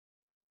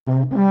Hi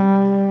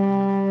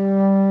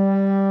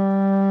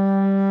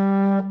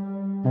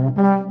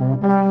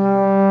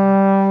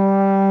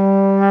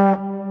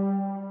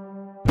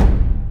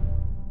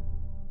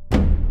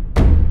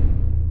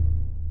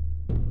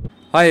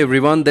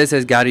everyone, this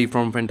is Gary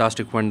from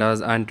Fantastic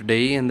Fundas, and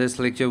today in this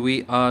lecture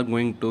we are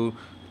going to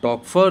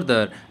talk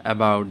further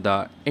about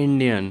the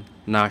Indian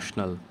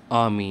National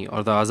Army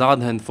or the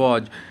Azad Hind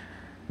Fauj.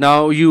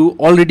 Now you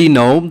already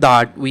know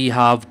that we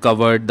have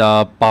covered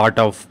the part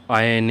of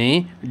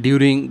INA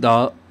during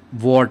the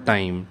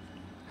wartime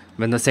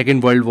when the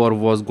Second World War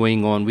was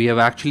going on. We have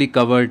actually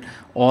covered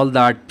all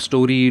that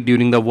story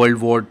during the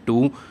World War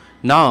II.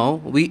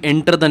 Now we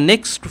enter the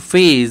next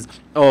phase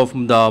of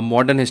the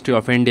modern history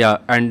of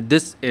India, and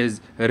this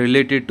is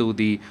related to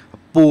the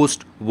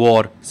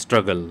post-war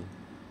struggle.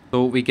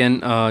 So we can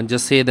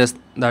just say this,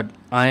 that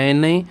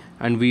INA,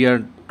 and we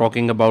are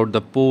talking about the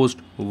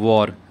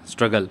post-war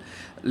struggle.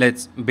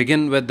 Let's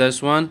begin with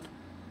this one.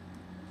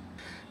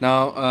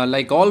 Now,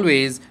 like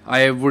always,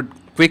 I would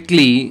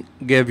quickly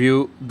give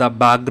you the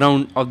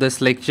background of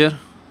this lecture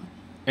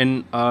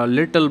in a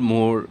little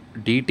more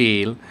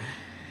detail.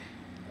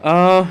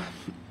 Uh,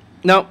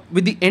 Now,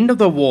 with the end of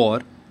the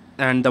war,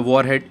 and the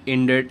war had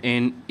ended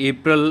in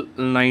April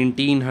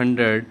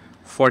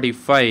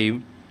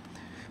 1945,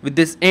 with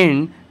this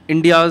end,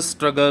 India's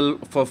struggle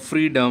for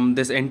freedom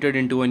this entered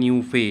into a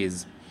new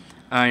phase.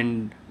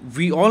 And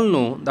we all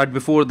know that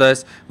before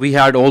this, we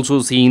had also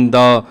seen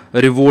the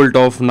revolt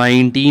of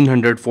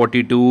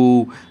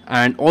 1942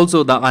 and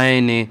also the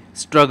INA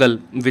struggle,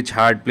 which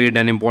had played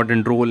an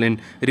important role in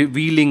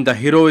revealing the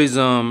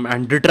heroism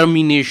and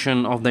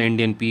determination of the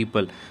Indian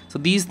people. So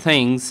these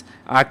things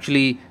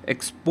actually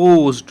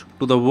exposed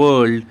to the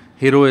world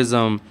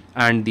heroism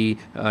and the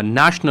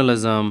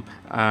nationalism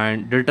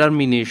and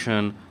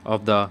determination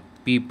of the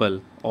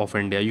people of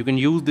India. You can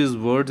use these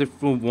words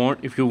if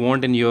you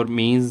want in your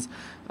mains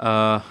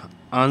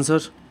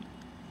answers.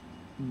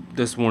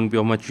 This won't be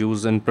of much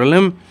use in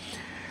prelim.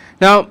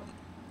 Now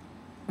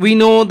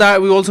we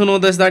also know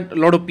this, that a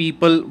lot of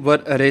people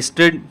were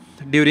arrested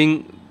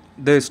during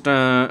this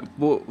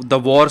the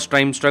war's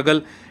time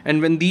struggle,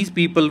 and when these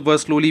people were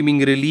slowly being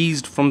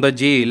released from the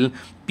jail,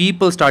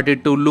 people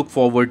started to look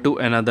forward to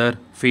another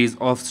phase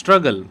of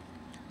struggle.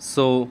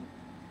 So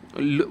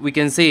we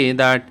can say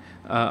that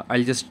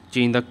I'll just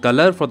change the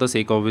color for the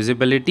sake of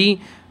visibility.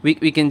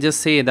 We can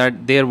just say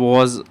that there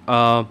was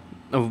a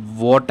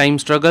wartime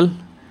struggle,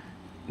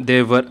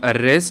 there were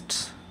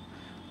arrests,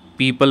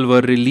 people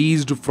were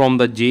released from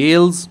the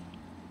jails,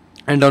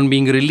 and on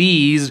being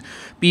released,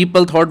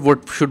 people thought,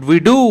 what should we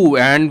do?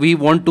 And we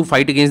want to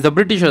fight against the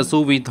Britishers, so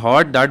we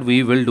thought that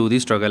we will do the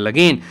struggle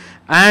again.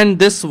 And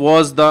this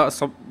was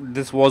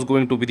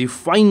going to be the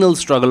final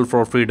struggle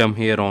for freedom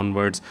here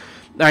onwards.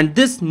 And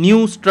this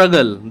new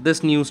struggle,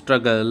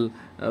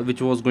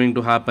 which was going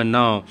to happen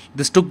now,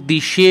 this took the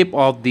shape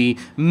of the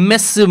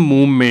massive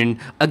movement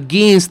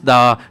against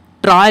the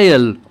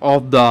trial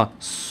of the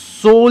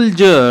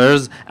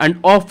soldiers and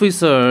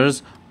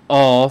officers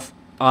of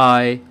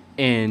INA.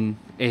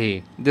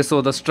 This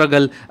was the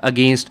struggle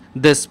against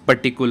this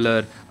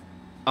particular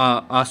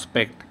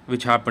aspect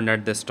which happened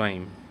at this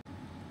time.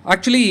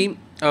 Actually,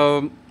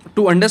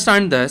 to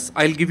understand this,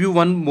 I'll give you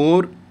one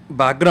more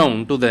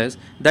background to this,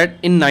 that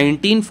in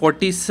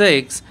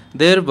 1946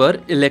 there were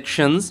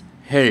elections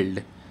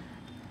held,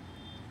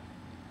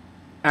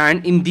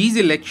 and in these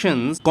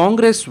elections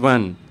Congress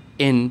won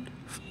in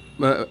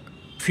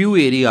few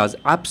areas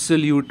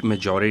absolute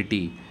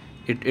majority.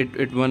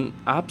 It won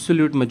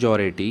absolute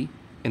majority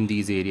in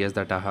these areas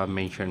that I have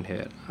mentioned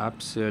here.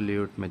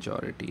 Absolute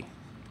majority: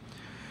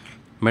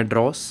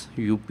 Madras,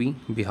 UP,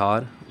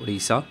 Bihar,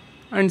 Odisha,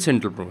 and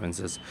central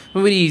provinces.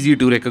 Very easy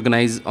to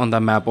recognize on the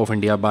map of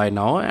India by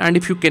now. And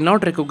if you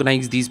cannot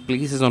recognize these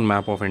places on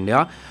map of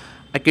India,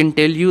 I can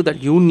tell you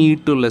that you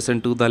need to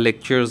listen to the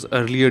lectures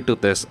earlier to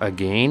this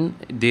again.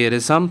 There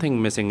is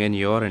something missing in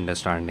your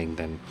understanding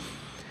then.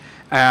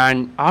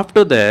 And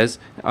after this,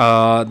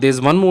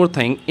 there's one more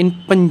thing. In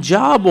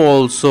Punjab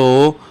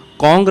also,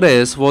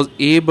 Congress was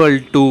able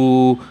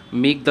to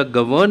make the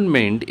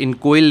government in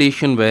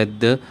coalition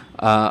with the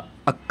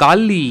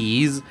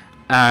Akalis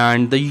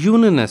and the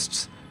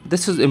Unionists.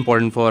 This is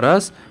important for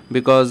us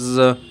because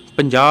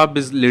Punjab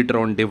is later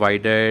on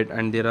divided,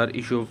 and there are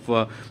issues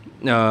of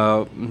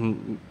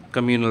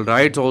communal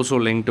rights also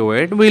linked to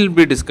it. We'll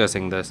be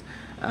discussing this.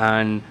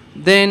 And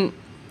then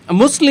a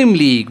Muslim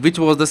League, which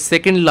was the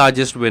second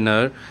largest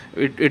winner,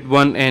 it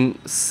won in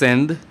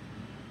Sindh.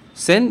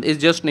 Sindh is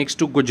just next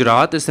to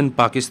Gujarat, is in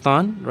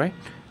Pakistan, right?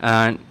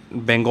 And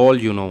Bengal,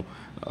 you know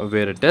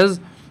where it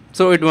is.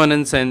 So it won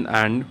in Sindh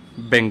and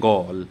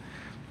Bengal.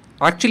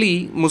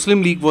 Actually,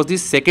 Muslim League was the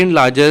second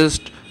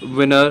largest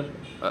winner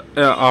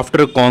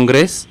after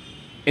Congress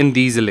in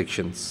these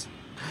elections.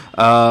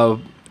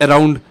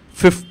 Around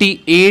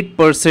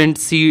 58%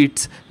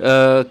 seats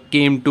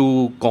came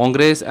to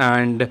Congress,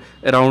 and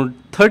around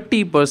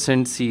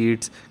 30%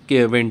 seats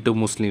went to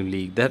Muslim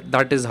League.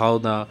 That is how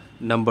the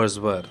numbers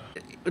were.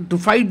 To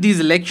fight these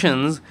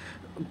elections,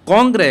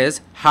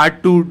 Congress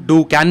had to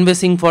do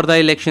canvassing for the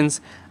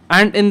elections,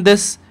 and in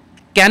this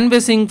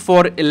canvassing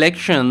for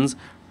elections,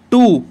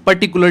 two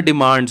particular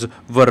demands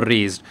were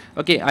raised.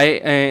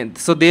 Okay,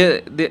 so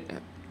the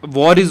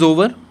war is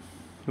over,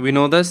 we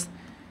know this.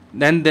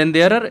 Then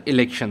there are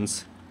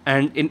elections,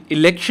 and in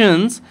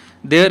elections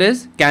there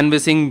is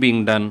canvassing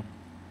being done.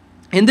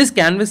 In this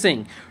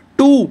canvassing,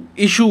 two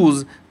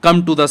issues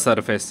come to the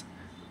surface.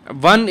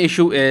 One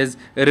issue is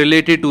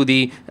related to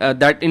the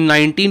that in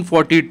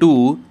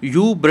 1942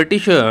 you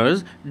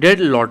Britishers did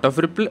a lot of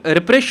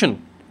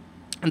repression.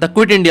 The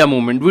Quit India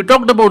movement, we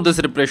talked about this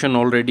repression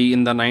already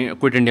in the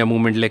Quit India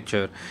movement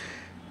lecture.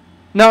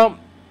 Now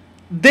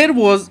there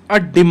was a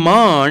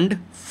demand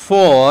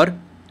for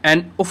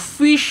an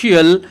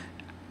official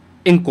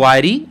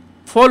inquiry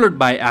followed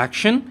by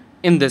action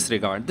in this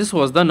regard. This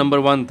was the number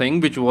one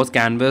thing which was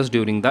canvassed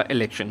during the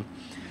election.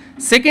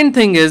 Second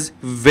thing is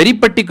very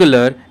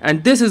particular,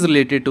 and this is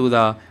related to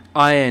the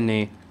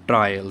INA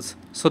trials.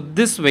 So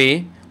this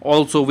way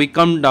also we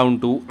come down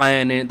to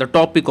INA, the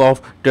topic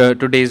of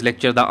today's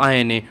lecture, the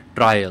INA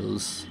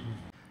trials.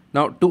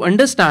 Now to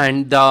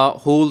understand the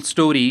whole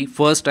story,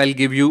 first I'll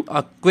give you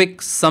a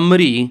quick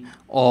summary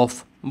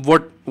of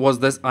what was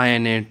this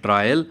INA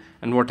trial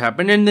and what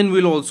happened, and then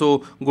we'll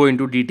also go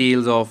into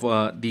details of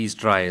these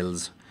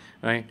trials.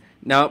 Right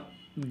now,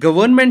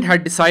 government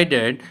had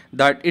decided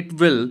that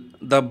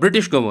the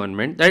British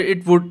government, that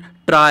it would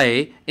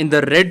try in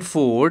the Red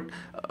Fort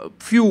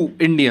few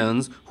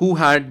Indians who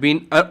had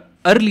been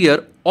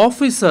earlier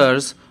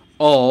officers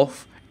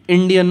of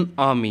Indian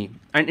Army,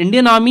 and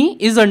Indian Army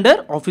is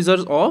under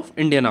officers of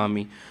Indian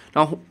Army.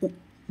 Now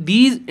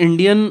these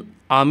Indian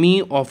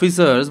Army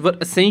officers were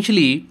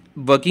essentially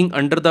working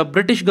under the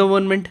British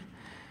government.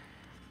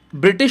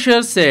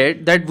 Britishers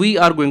said that we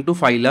are going to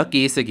file a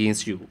case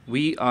against you.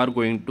 We are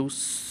going to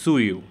sue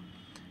you.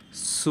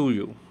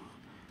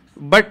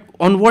 But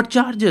on what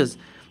charges?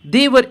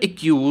 They were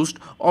accused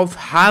of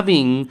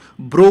having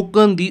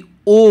broken the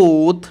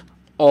oath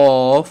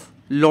of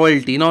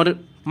loyalty. Now,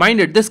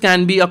 mind it, this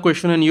can be a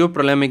question in your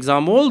prelim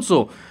exam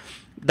also.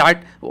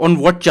 That on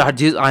what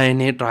charges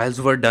INA trials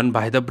were done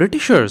by the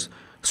Britishers.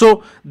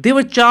 So they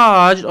were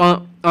charged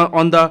on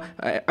the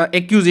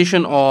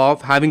accusation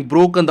of having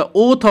broken the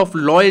oath of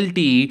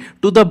loyalty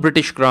to the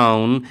British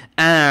Crown,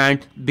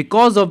 and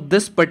because of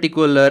this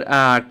particular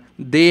act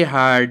they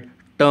had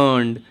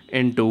turned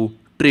into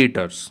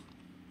traitors.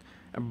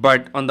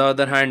 But on the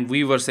other hand,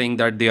 we were saying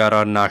that they are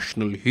our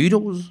national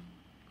heroes.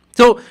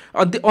 So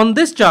on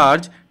this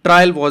charge,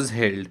 trial was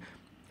held,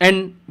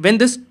 and when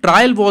this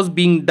trial was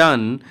being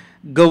done,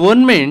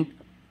 government,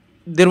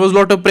 there was a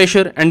lot of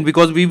pressure, and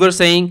because we were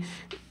saying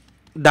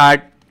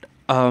that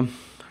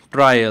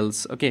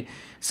trials, okay,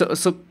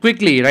 so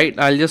quickly, right,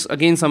 I'll just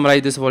again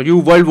summarize this for you.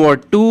 World War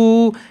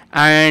II,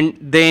 and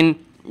then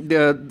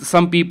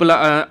some people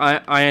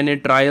INA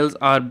trials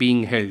are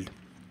being held.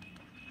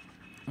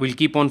 We'll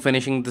keep on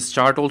finishing this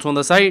chart also on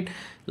the side.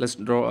 Let's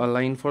draw a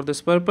line for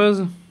this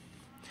purpose.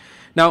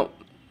 Now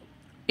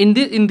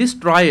in this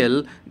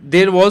trial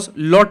there was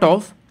lot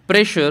of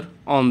pressure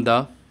on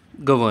the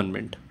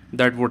government,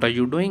 that what are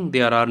you doing,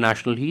 they are our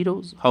national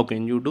heroes, how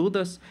can you do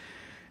this?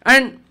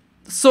 And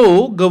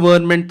so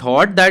government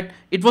thought that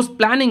it was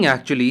planning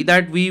actually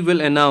that we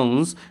will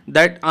announce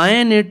that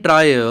INA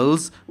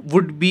trials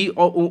would be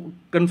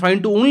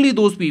confined to only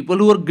those people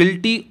who are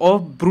guilty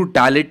of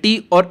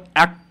brutality or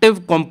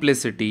active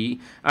complicity.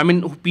 I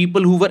mean,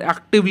 people who were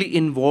actively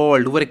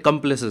involved, who were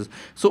accomplices.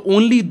 So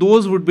only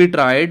those would be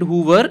tried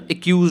who were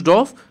accused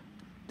of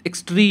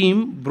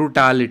extreme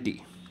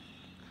brutality.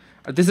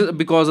 This is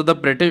because of the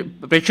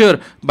pressure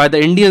by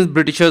the Indians.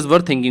 Britishers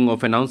were thinking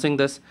of announcing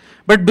this.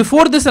 But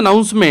before this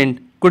announcement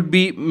could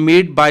be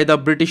made by the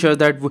Britishers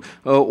that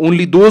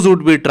only those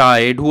would be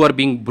tried who are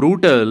being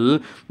brutal,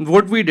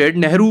 what we did,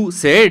 Nehru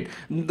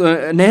raised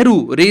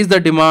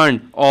the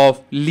demand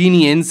of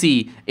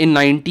leniency in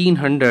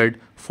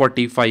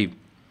 1945.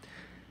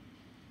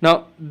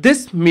 Now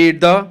this made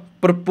the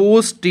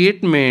proposed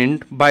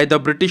statement by the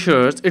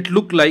Britishers, it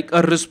looked like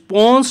a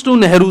response to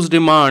Nehru's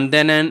demand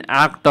than an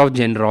act of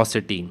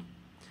generosity.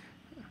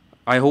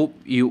 I hope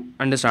you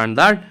understand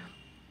that.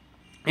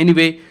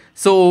 Anyway,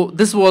 so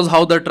this was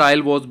how the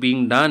trial was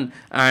being done,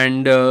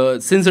 and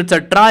since it's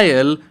a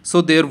trial,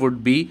 so there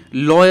would be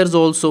lawyers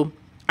also,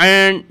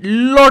 and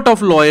lot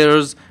of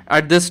lawyers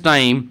at this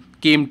time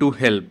came to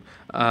help.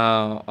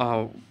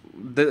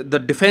 The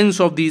defense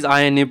of these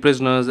INA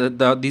prisoners,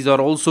 these are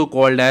also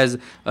called as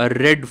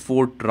Red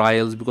Fort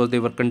trials because they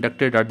were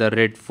conducted at the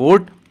Red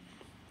Fort.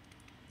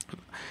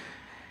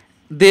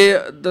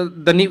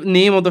 The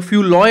name of the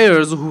few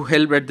lawyers who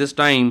helped at this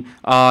time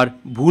are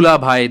Bhula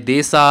Bhai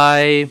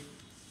Desai,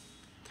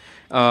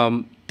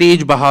 Tej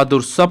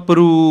Bahadur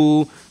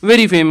Sapru,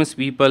 very famous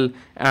people,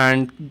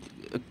 and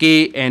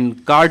K.N.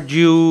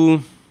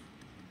 Kardju,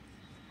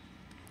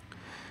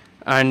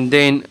 and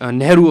then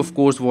Nehru of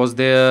course was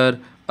there,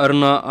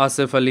 Aruna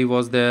Asif Ali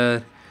was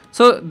there.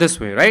 So this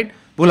way, right?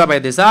 Bhula Bhai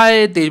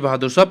Desai, Tej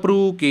Bahadur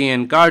Sapru,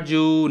 K.N.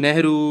 Kardju,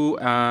 Nehru,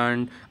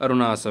 and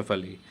Aruna Asif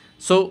Ali.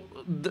 So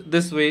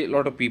this way, a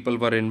lot of people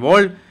were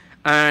involved.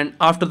 And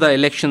after the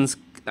elections,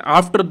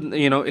 after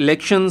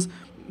elections,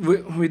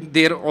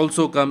 there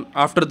also come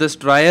after this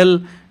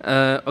trial.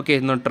 Okay,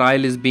 no,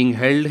 trial is being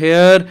held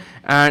here,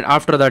 and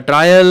after the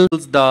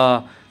trials,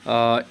 the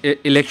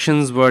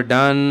elections were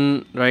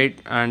done, right?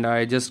 And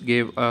I just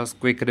gave a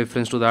quick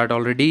reference to that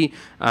already.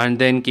 And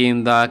then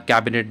came the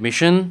cabinet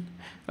mission.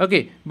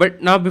 Okay,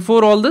 but now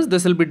before all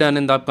this will be done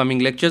in the upcoming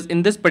lectures.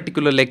 In this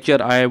particular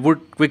lecture, I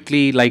would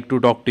quickly like to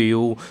talk to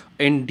you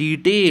in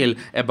detail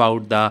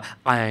about the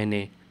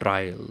INA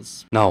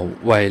trials. Now,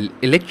 while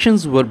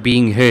elections were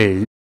being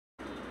held,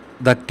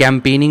 the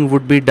campaigning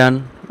would be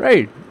done,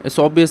 right? It's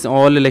obvious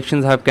all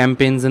elections have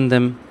campaigns in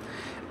them.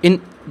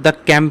 In the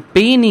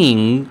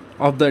campaigning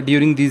of the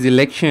during these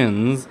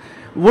elections,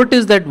 what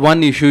is that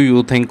one issue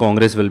you think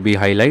Congress will be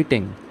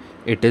highlighting?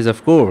 It is,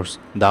 of course,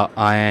 the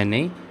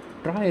INA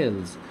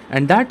trials.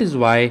 And that is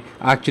why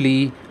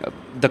actually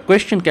the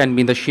question can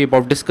be in the shape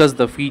of discuss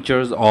the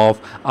features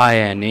of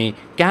INA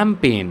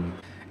campaign.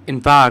 In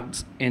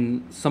fact,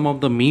 in some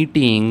of the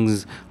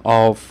meetings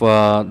of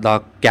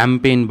the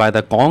campaign by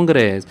the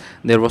Congress,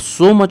 there was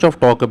so much of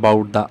talk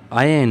about the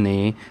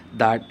INA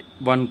that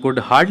one could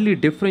hardly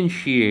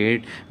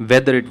differentiate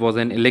whether it was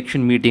an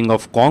election meeting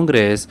of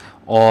Congress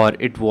or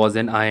it was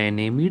an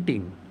INA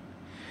meeting.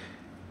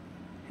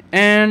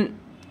 And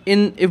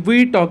if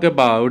we talk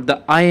about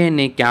the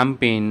INA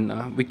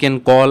campaign, we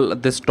can call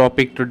this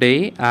topic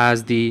today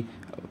as the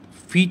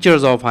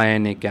features of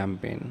INA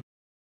campaign.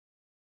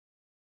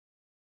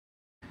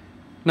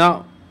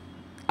 Now,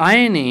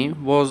 INA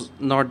was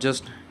not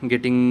just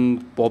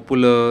getting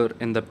popular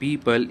in the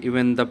people,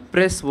 even the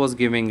press was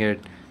giving it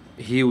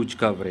huge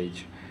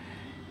coverage.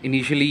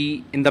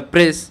 Initially, in the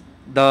press,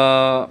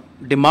 the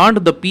demand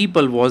of the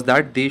people was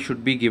that they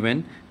should be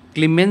given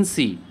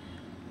clemency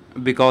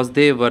because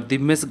they were the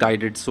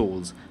misguided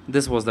souls.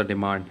 This was the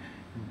demand.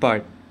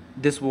 But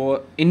this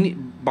was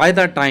in by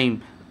the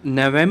time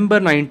November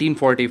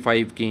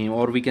 1945 came,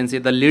 or we can say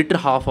the later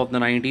half of the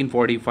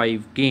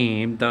 1945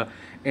 came, the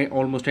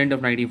almost end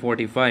of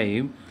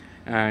 1945,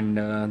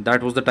 and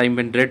that was the time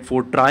when Red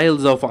Fort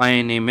trials of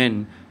INA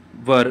men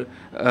were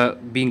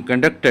being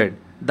conducted.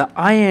 The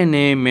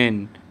INA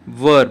men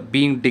were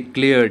being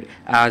declared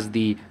as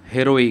the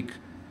heroic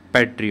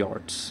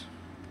patriots.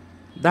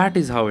 That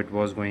is how it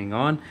was going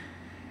on.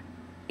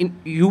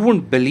 You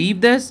won't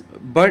believe this,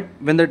 but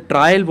when the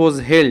trial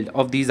was held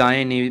of these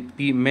INA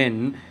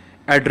men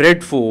at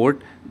Red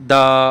Fort,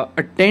 the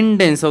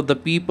attendance of the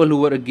people who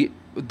were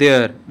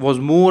there was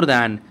more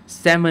than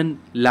 7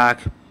 lakh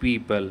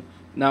people.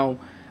 Now,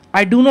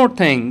 I do not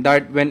think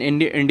that when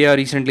India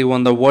recently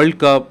won the World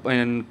Cup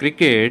in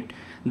cricket,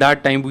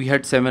 that time we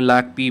had 7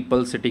 lakh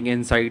people sitting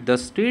inside the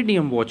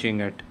stadium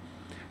watching it.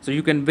 So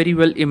you can very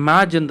well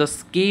imagine the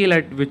scale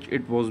at which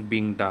it was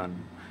being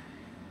done.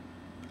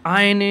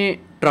 INA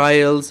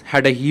trials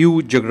had a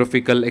huge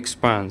geographical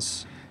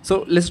expanse.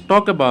 So let's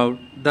talk about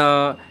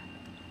the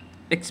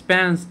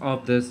expanse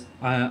of this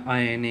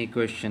INA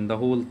question, the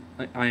whole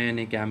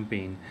INA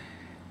campaign.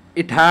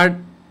 It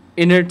had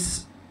in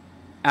its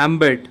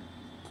ambit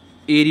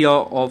area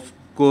of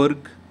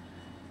Kurg,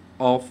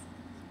 of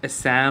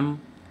Assam,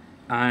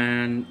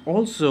 and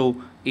also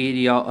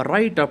area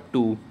right up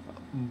to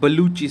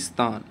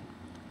Baluchistan,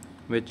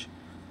 which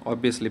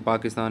obviously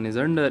Pakistan is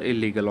under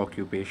illegal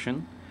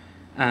occupation.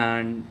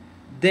 And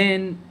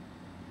then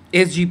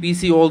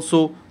SGPC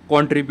also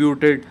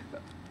contributed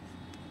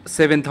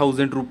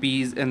 7,000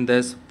 rupees in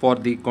this for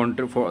the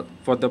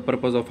for the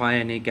purpose of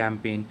INA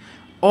campaign.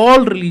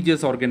 All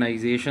religious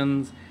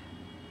organizations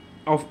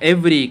of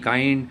every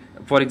kind,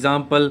 for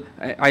example,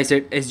 I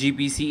said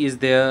SGPC is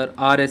there,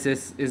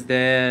 RSS is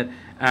there,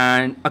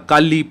 and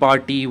Akali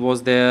Party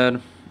was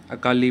there,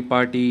 Akali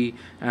Party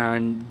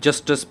and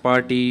Justice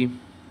Party.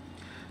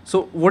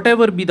 So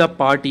whatever be the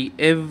party,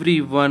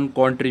 everyone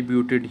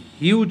contributed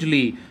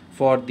hugely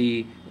for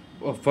the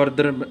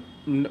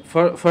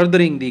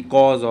furthering the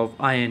cause of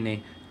INA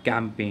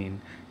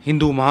campaign.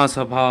 Hindu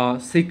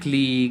Mahasabha, Sikh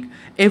League,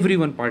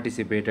 everyone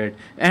participated.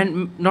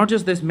 And not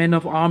just this, men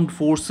of armed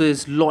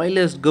forces,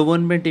 loyalists,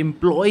 government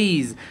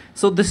employees.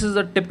 So this is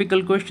a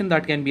typical question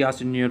that can be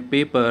asked in your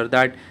paper,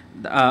 that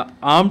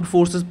armed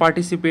forces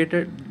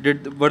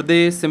participated. Were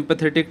they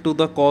sympathetic to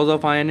the cause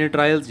of INA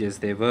trials? Yes,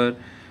 they were.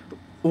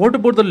 What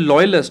about the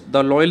loyalists?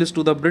 The loyalists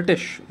to the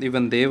British,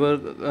 even they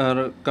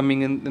were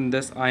coming in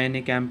this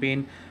INA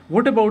campaign.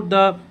 What about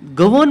the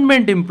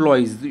government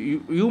employees?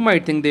 You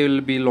might think they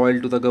will be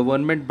loyal to the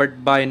government,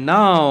 but by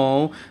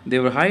now they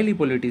were highly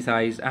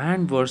politicized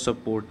and were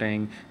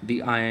supporting the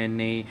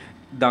INA,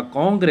 the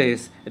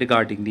Congress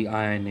regarding the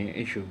INA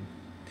issue.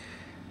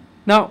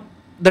 Now,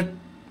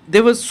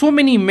 there were so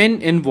many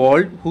men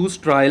involved whose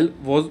trial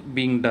was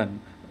being done.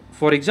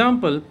 For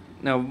example,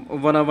 now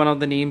one of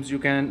the names you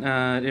can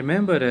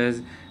remember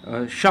is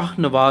Shah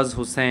Nawaz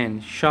Hussain.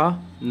 Shah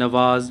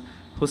Nawaz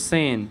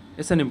Hussain.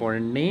 It's an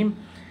important name.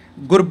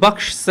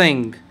 Gurbaksh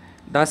Singh,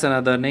 that's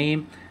another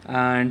name.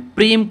 and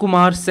Prem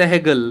Kumar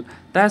Sehgal.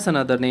 That's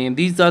another name.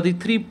 These are the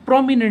three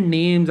prominent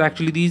names.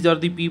 Actually, these are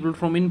the people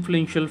from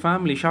influential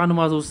family: Shah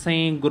Nawaz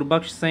Hussain,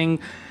 Gurbaksh Singh,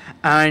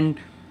 and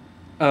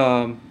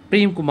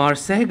Prem Kumar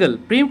Sehgal.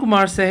 Prem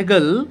Kumar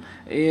Sehgal,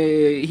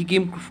 he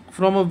came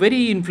from a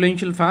very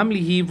influential family.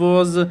 He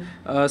was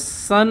a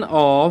son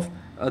of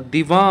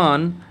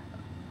Diwan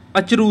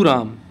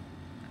Achruram,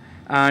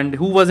 and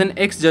who was an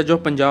ex-judge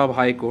of Punjab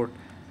High Court.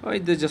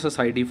 It's just a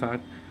side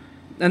fact.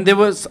 And there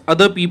was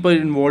other people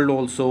involved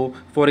also.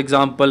 For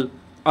example,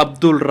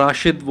 Abdul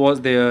Rashid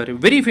was there, a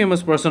very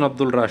famous person,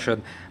 Abdul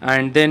Rashid,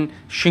 and then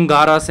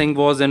Shingara Singh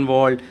was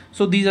involved.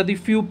 So these are the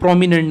few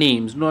prominent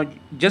names. Now,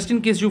 just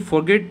in case you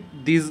forget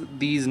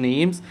these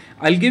names,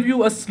 I'll give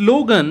you a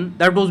slogan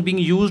that was being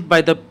used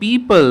by the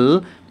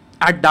people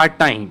at that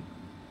time,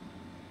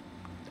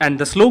 and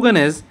the slogan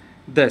is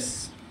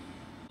this: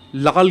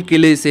 लाल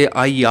किले से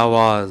आई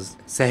आवाज़,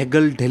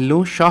 सहगल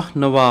ढिल्लो शाह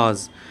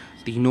नवाज,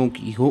 तीनों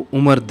की हो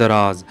उम्र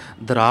दराज.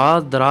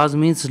 दराज, दराज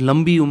means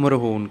लंबी उम्र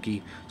हो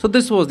उनकी. So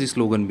this was the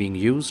slogan being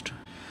used.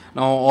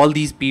 Now all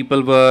these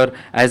people were,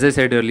 as I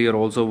said earlier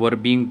also, were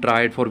being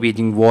tried for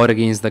waging war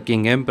against the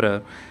king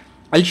emperor.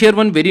 I'll share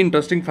one very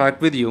interesting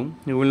fact with you.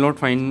 You will not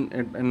find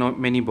it in not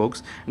many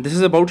books. This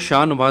is about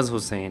Shah Nawaz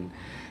Hussain.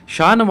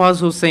 Shah Nawaz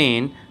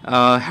Hussain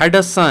had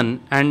a son,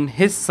 and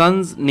his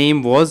son's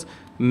name was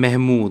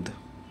Mahmud.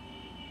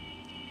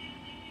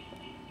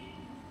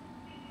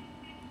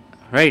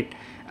 Right,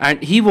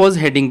 and he was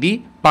heading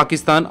the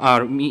Pakistan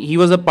army. He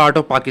was a part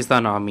of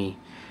Pakistan army.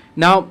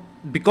 Now,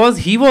 because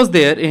he was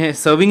there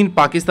serving in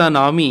Pakistan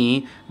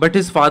army, but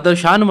his father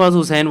Shah Nawaz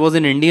Hussain was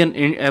an Indian,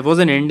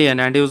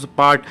 and he was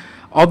part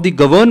of the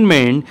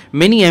government.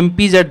 Many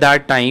MPs at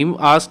that time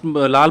asked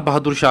Lal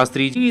Bahadur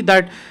Shastri ji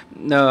that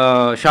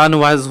Shah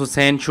Nawaz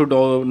Hussain should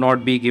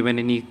not be given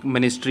any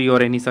ministry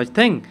or any such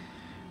thing.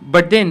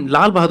 But then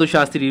Lal Bahadur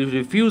Shastri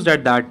refused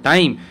at that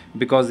time,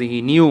 because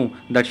he knew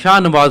that Shah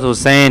Nawaz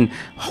Hussain,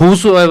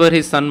 whosoever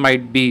his son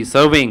might be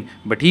serving,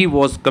 but he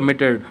was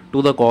committed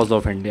to the cause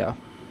of India.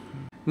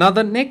 Now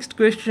the next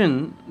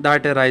question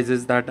that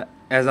arises, that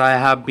as I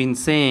have been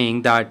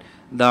saying, that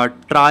the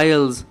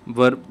trials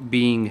were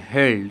being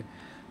held.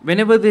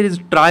 Whenever there is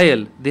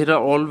trial, there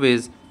are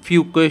always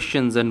few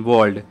questions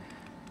involved.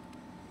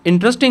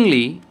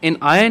 Interestingly, in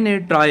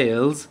INA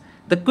trials,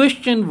 the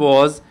question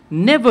was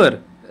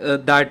never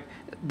that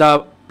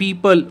the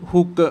people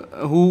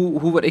who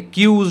were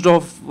accused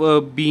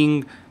of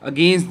being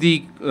against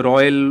the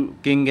royal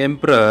king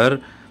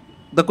emperor,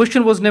 the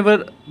question was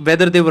never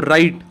whether they were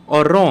right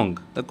or wrong.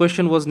 The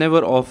question was never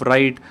of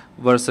right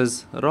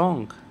versus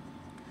wrong.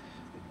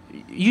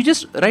 You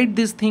just write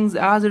these things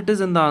as it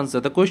is in the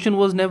answer. The question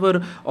was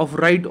never of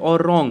right or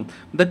wrong.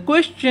 The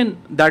question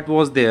that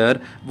was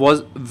there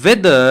was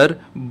whether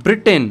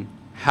Britain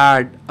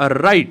had a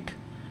right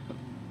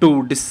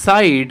to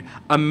decide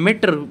a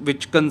matter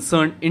which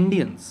concerned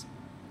Indians.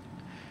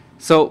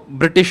 So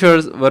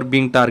Britishers were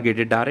being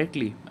targeted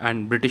directly,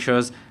 and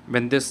Britishers,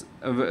 when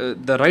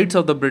the rights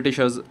of the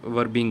Britishers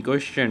were being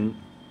questioned,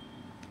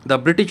 the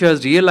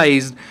Britishers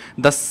realized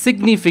the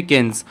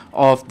significance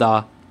of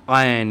the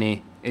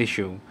INA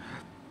issue.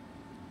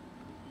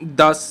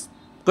 Thus,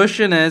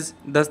 question is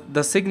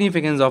the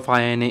significance of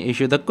INA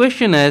issue. The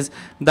question is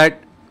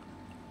that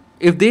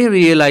if they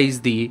realize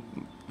the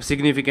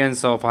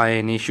significance of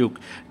INA issue,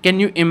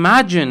 can you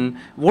imagine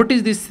what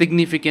is the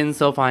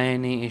significance of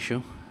INA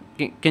issue?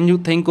 Can you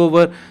think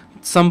over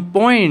some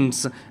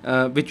points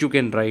which you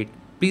can write?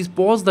 Please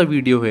pause the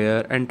video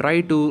here and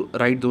try to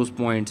write those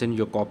points in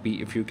your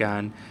copy if you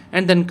can,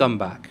 and then come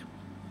back.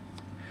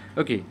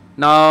 Okay,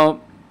 now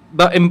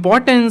the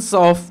importance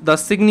of the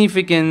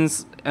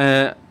significance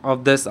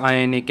of this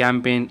INA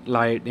campaign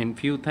lied in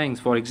few things.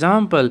 For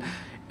example,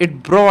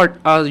 it brought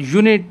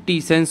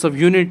a sense of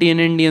unity in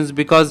Indians,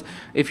 because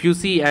if you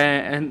see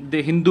and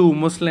the Hindu,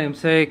 Muslim,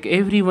 Sikh,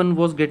 everyone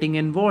was getting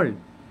involved,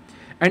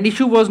 and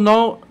issue was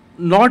now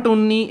not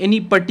only any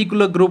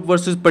particular group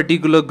versus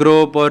particular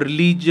group, or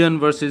religion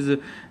versus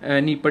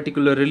any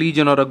particular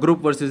religion, or a group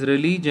versus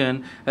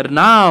religion.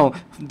 Now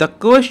the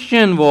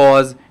question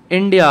was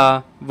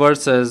India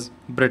versus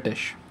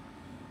British,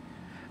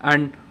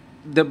 and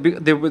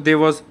there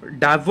was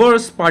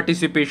diverse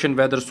participation,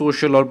 whether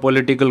social or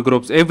political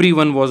groups.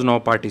 Everyone was now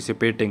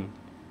participating.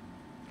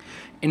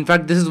 In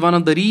fact, this is one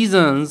of the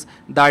reasons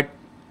that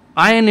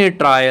INA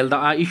trial,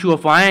 the issue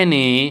of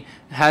INA,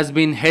 has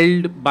been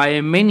held by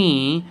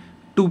many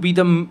to be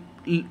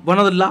one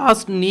of the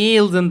last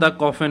nails in the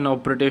coffin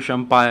of British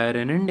Empire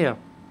in India.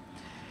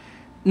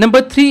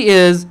 Number 3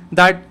 is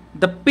that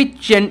the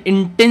pitch and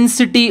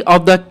intensity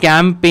of the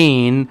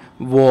campaign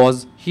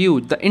was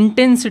huge. The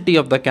intensity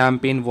of the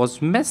campaign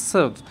was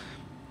massive.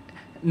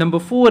 Number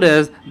 4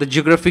 is the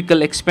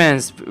geographical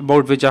expanse,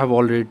 about which I have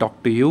already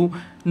talked to you.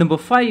 Number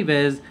 5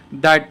 is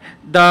that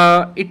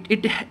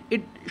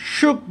it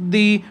shook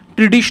the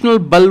traditional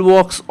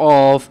bulwarks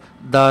of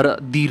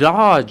the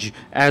Raj,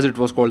 as it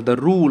was called, the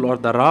rule or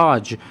the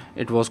Raj.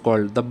 It was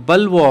called the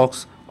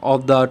bulwarks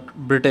of the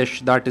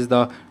British, that is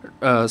the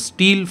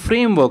steel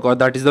framework, or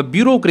that is the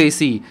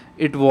bureaucracy,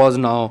 it was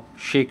now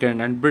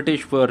shaken, and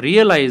British were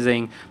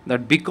realizing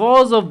that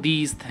because of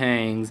these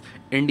things,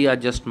 India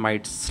just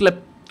might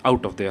slip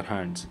out of their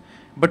hands.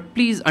 But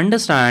please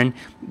understand,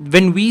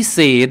 when we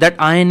say that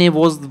INA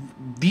was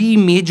the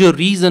major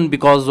reason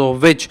because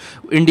of which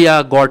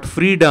India got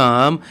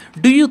freedom,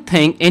 do you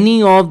think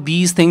any of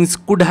these things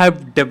could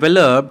have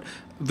developed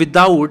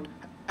without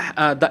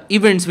the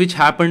events which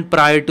happened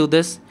prior to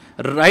this?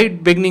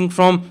 Right, beginning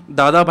from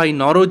Dada Bhai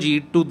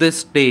Nauroji to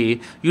this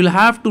day, you'll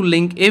have to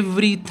link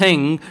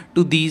everything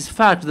to these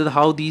facts, that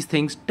how these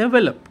things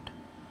developed.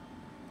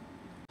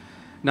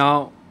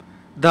 Now,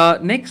 the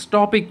next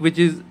topic, which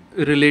is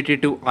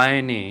related to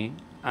INA,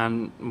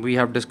 and we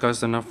have discussed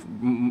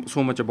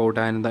so much about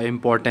INA, the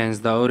importance,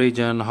 the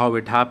origin, how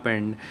it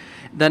happened.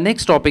 The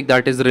next topic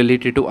that is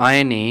related to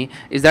INA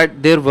is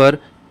that there were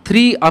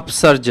three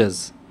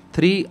upsurges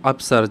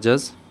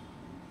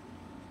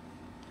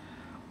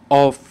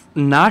of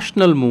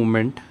national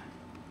movement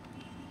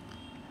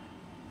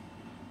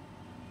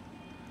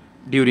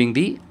during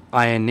the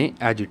INA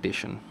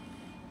agitation.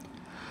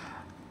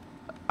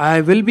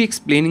 I will be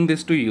explaining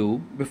this to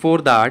you. Before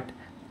that,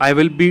 I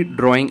will be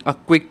drawing a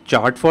quick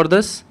chart for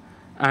this,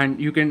 and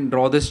you can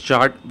draw this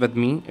chart with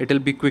me. It will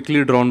be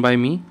quickly drawn by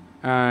me,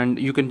 and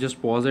you can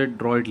just pause it,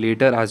 draw it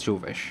later as you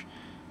wish.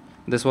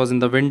 This was in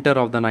the winter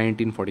of the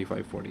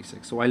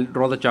 1945-46. So I'll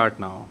draw the chart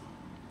now.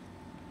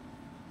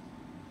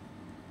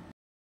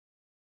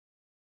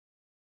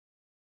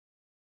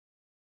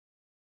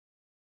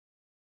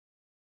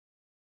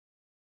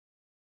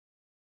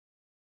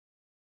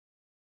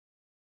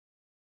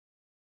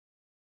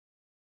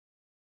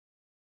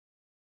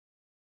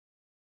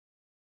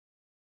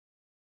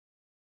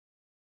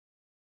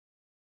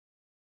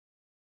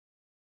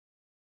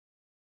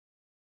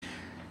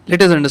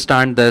 Let us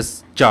understand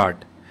this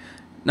chart.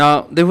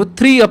 Now, there were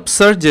three main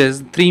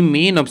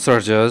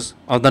upsurges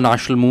of the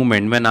national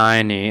movement when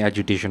INA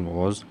agitation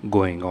was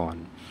going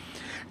on.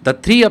 The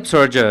three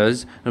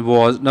upsurges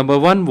was, number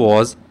one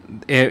was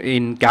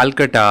in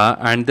Calcutta,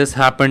 and this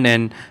happened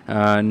in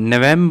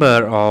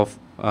November of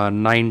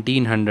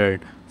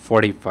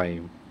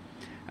 1945.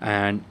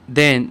 And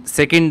then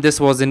second, this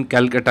was in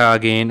Calcutta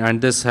again,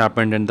 and this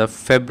happened in the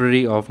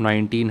February of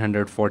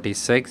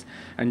 1946.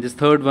 And this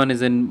third one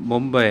is in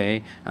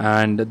Mumbai,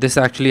 and this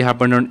actually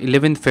happened on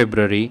 11th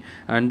February,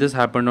 and this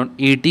happened on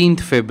 18th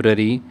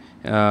February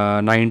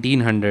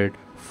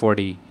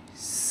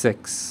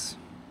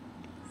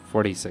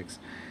 1946.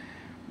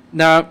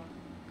 Now,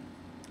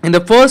 in the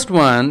first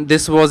one,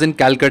 this was in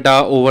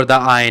Calcutta over the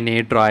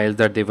INA trials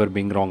that they were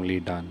being wrongly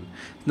done.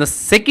 The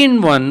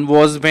second one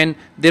was when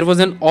there was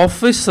an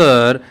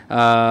officer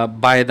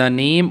by the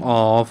name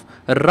of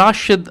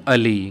Rashid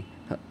Ali.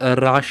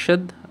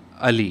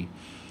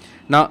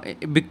 Now,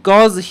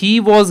 because he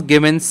was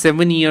given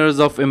 7 years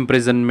of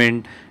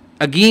imprisonment,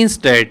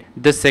 against it,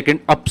 the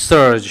second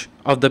upsurge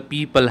of the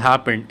people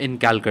happened in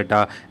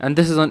Calcutta, and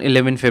this is on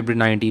 11 February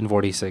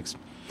 1946.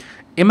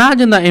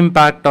 Imagine the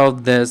impact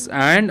of this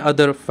and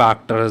other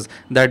factors,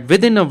 that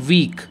within a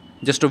week,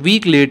 just a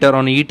week later,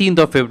 on 18th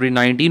of February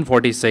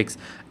 1946,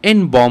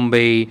 in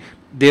Bombay,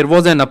 there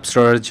was an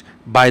upsurge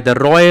by the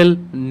Royal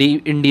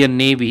Indian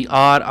Navy,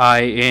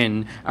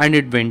 RIN, and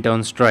it went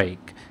on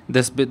strike.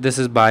 This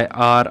is by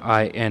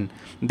RIN.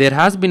 There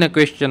has been a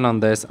question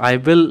on this. I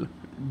will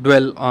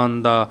dwell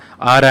on the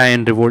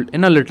RIN revolt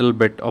in a little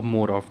bit of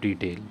more of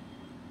detail.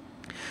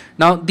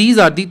 Now, these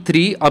are the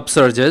three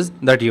upsurges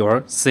that you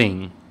are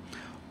seeing.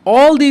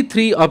 All the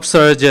three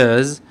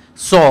upsurges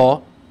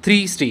saw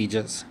three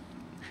stages.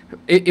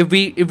 If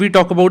we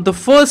talk about the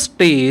first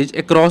stage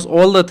across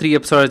all the three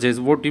upsurges,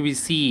 what do we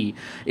see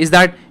is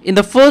that in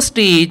the first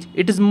stage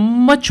it is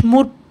much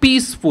more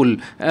peaceful.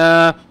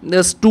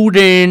 The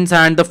students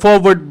and the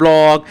forward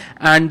bloc,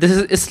 and this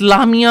is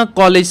Islamia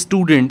college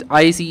students,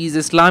 IC's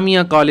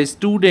Islamia college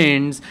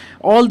students,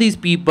 all these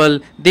people,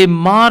 they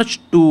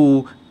marched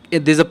to,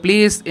 there's a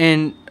place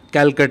in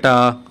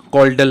Calcutta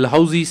called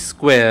Dalhousie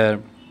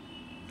Square,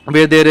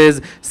 where there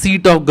is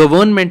seat of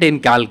government in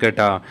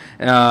Calcutta,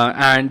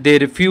 and they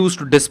refused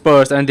to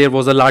disperse, and there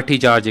was a lathi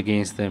charge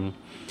against them.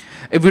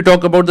 If we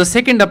talk about the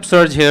second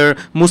upsurge here,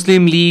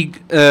 Muslim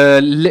League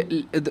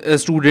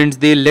students,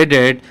 they led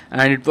it,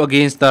 and it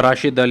against the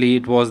Rashid Ali.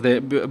 It was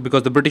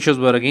because the Britishers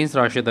were against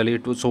Rashid Ali.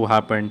 It so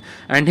happened,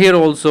 and here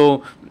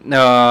also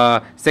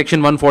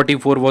Section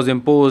 144 was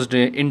imposed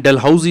in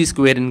Dalhousie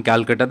Square in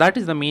Calcutta. That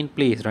is the main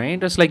place,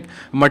 right? It's like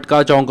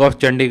Matka Chowk of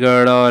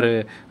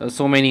Chandigarh, or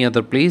so many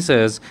other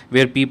places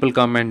where people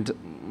come and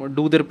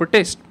do their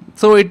protest.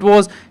 So it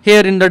was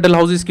here in the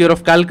Dalhousie Square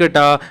of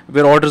Calcutta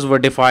where orders were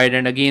defied,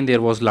 and again there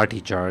was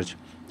lathi charge.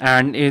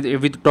 And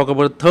if we talk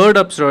about the third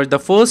upsurge, the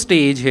first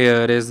stage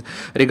here is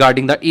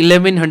regarding the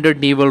 1100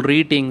 naval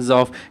ratings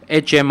of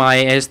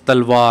HMIS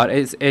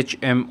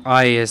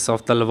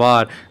of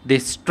Talwar. They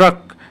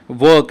struck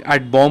work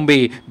at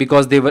Bombay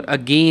because they were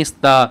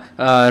against the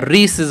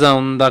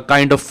racism, the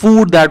kind of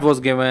food that was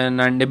given,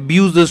 and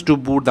abuses to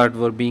food that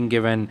were being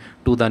given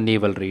to the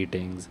naval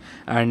ratings.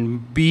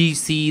 And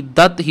B.C.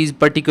 Dutt, he's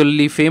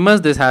particularly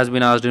famous. This has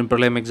been asked in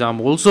prelim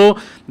exam also,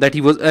 that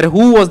he was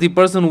who was the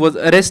person who was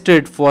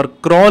arrested for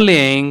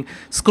scrawling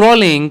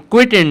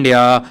 "Quit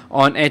India"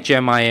 on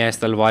HMIS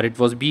Talwar. It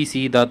was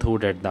B.C. Dutt who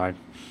did that.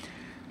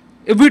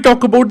 If we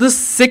talk about the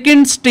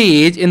second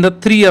stage in the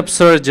three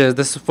upsurges,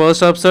 this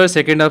first upsurge,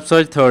 second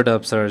upsurge, third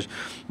upsurge.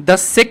 The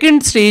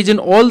second stage in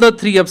all the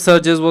three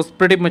upsurges was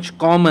pretty much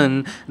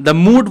common. The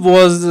mood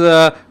was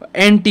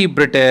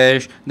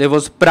anti-British. There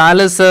was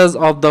paralysis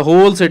of the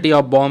whole city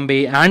of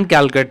Bombay and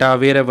Calcutta,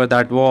 wherever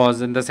that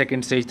was, in the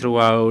second stage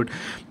throughout.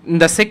 In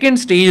the second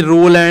stage,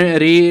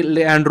 rail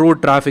and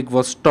road traffic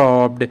was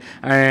stopped,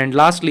 and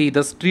lastly,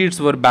 the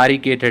streets were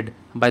barricaded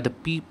by the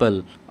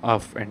people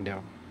of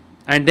India.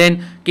 And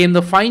then came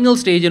the final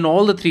stage in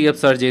all the three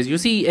upsurges. You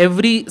see,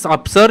 every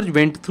upsurge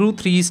went through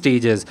three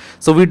stages.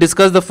 So we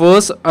discussed the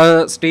first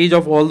stage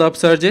of all the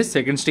upsurges,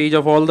 second stage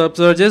of all the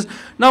upsurges.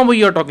 Now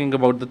we are talking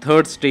about the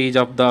third stage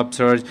of the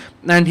upsurge.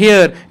 And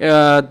here,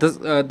 in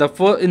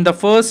the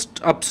first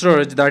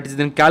upsurge, that is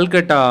in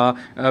Calcutta,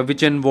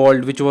 which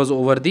was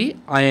over the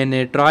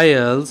INA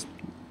trials,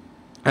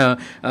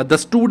 the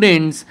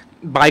students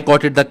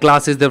boycotted the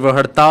classes. There were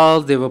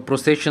hartals, there were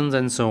processions,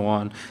 and so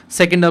on.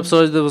 Second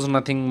upsurge, there was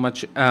nothing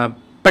much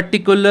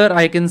particular,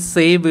 I can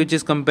say, which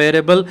is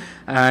comparable.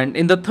 And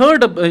in the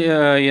third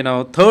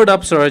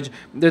upsurge,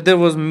 there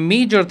was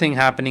major thing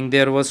happening.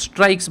 There was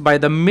strikes by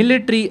the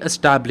military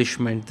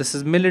establishment. This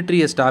is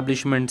military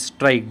establishment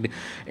striked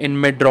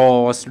in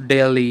Madras,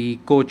 Delhi,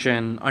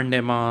 Cochin,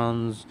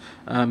 Andamans,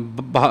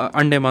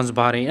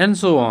 Bahrain, and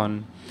so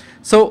on.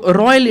 So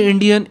Royal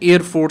Indian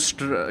Air Force,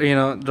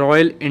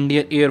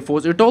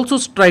 it also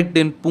striked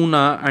in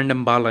Pune and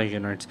Ambala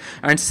units,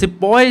 and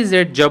sepoys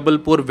at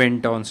Jabalpur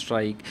went on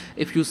strike.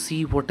 If you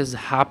see what is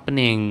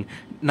happening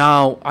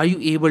now, are you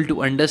able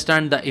to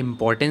understand the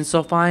importance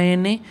of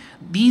INA?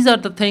 These are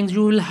the things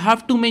you will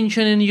have to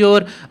mention in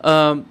your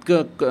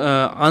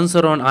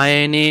answer on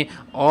INA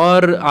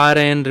or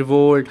RIN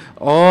Revolt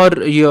or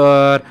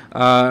your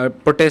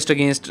protest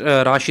against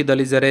Rashid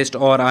Ali's arrest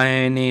or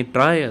INA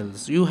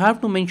trials. You have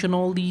to mention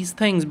all these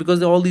things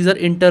because all these are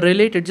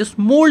interrelated. Just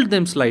mold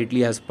them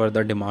slightly as per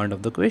the demand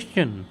of the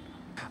question.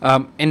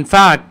 In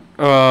fact,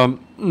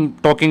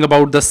 talking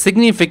about the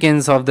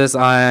significance of this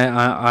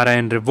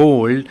RIN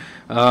Revolt,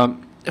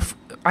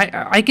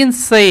 I can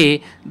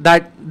say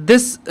that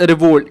this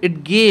revolt,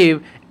 it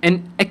gave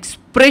an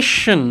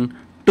expression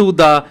to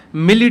the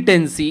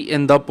militancy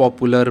in the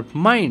popular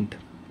mind.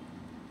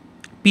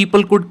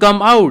 People could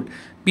come out.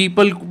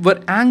 People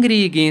were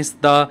angry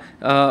against the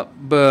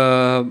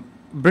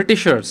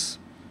Britishers.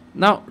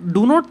 Now,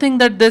 do not think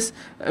that this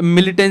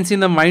militancy in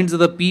the minds of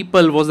the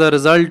people was a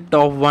result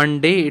of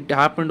one day. It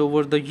happened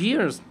over the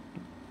years.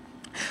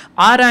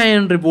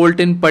 RIN Revolt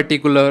in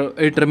particular,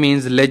 it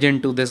remains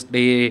legend to this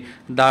day,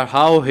 that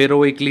how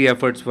heroically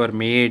efforts were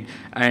made.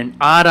 And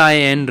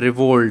RIN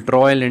Revolt,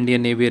 Royal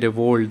Indian Navy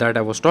Revolt, that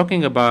I was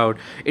talking about,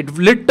 it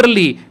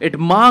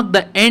marked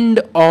the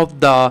end of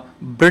the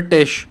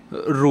British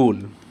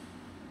rule.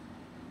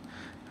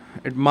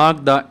 It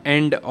marked the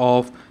end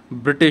of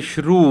British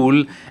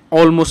rule,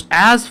 almost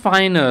as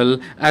final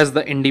as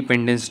the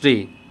Independence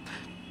Day.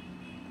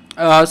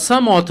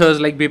 Some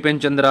authors like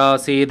Bipin Chandra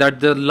say that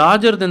the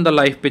larger than the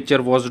life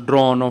picture was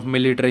drawn of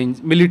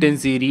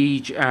militancy,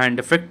 reach and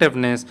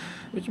effectiveness,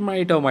 which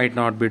might or might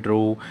not be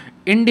true.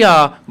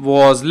 India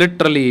was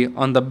literally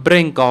on the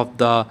brink of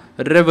the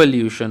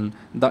revolution.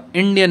 The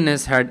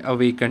Indianness had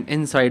awakened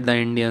inside the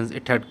Indians.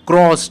 It had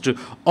crossed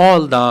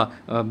all the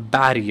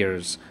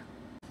barriers.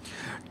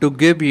 To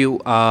give you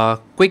a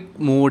quick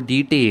more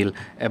detail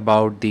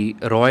about the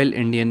Royal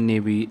Indian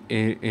Navy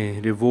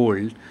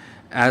Revolt,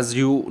 as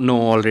you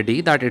know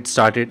already, that it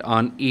started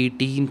on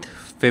 18th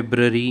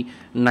February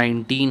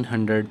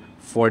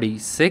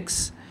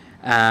 1946,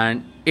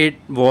 and it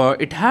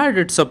had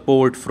its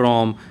support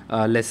from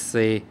let's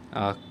say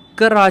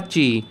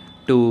Karachi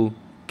to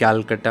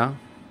Calcutta.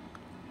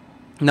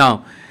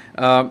 Now,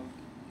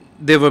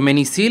 there were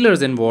many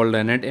sailors involved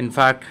in it. In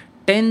fact,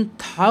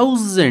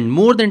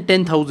 more than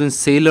 10,000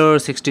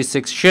 sailors,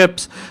 66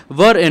 ships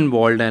were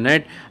involved in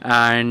it,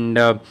 and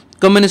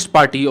Communist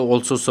Party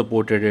also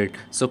supported it.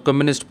 So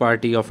Communist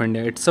Party of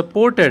India, it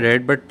supported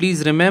it, but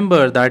please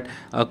remember that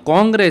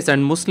Congress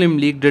and Muslim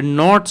League did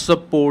not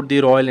support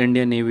the Royal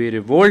Indian Navy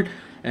Revolt.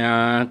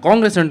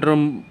 Congress under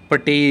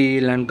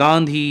Patel and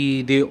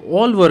Gandhi, they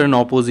all were in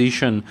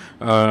opposition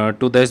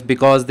to this,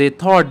 because they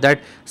thought that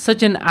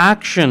such an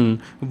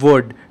action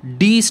would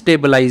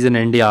destabilize in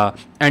India,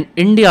 and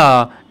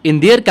India, in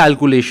their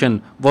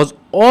calculation, was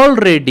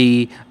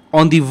already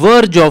on the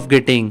verge of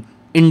getting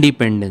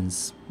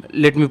independence.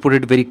 let me put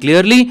it very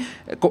clearly,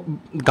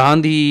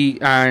 Gandhi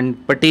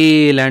and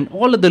Patel and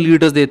all of the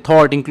leaders, they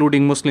thought,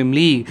 including Muslim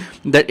League,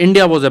 that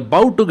India was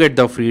about to get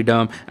the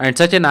freedom, and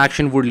such an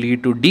action would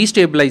lead to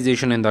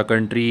destabilization in the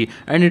country,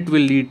 and it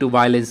will lead to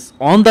violence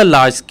on the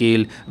large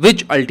scale,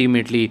 which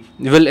ultimately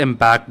will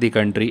impact the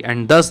country,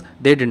 and thus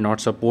they did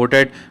not support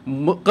it.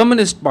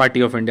 Communist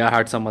Party of India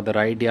had some other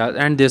ideas,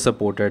 and they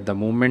supported the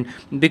movement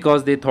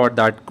because they thought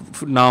that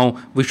now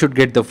we should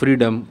get the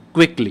freedom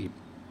quickly.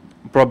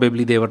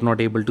 Probably they were not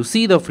able to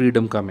see the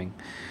freedom coming.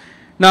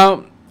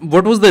 Now,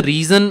 what was the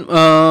reason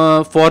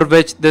for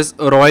which this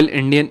Royal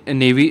Indian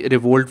Navy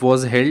revolt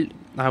was held?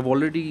 I have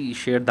already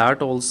shared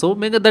that also.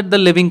 Maybe that the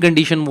living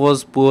condition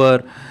was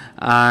poor,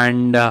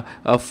 and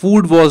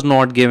food was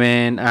not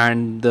given,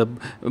 and the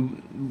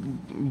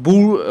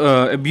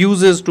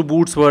abuses to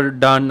boots were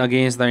done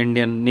against the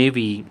Indian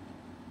Navy.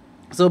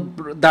 So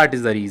that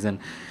is the reason.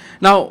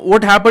 Now,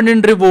 what happened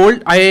in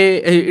revolt?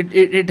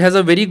 It has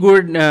a very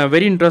good,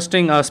 very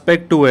interesting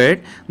aspect to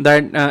it.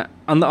 That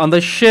on the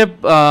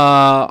ship,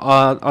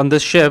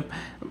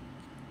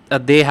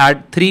 they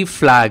had 3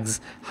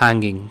 flags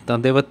hanging. Now,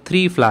 there were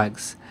 3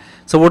 flags.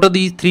 So, what are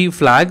these 3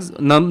 flags?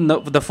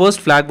 The first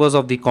flag was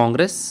of the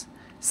Congress,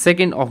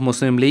 second of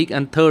Muslim League,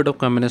 and third of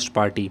Communist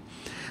Party.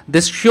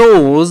 This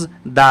shows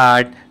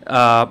that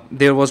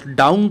there was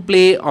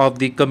downplay of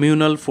the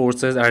communal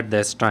forces at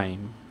this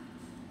time.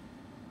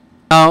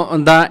 Now,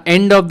 on the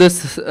end of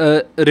this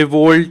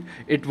revolt,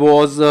 it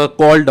was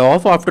called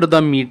off after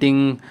the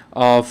meeting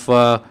of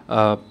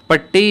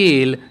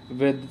Patel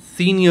with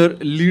senior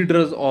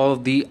leaders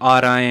of the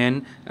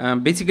RIN.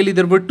 Basically,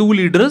 there were 2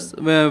 leaders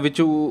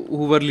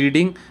who were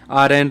leading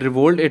RIN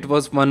revolt.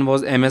 One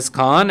was MS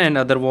Khan and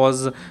other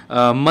was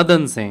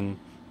Madan Singh.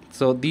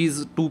 So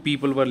these 2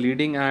 people were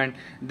leading, and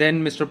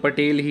then Mr.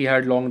 Patel, he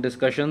had long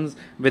discussions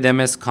with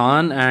MS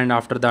Khan, and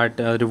after that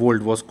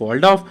revolt was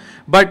called off.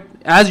 But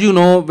as you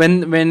know,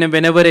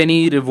 whenever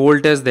any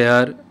revolt is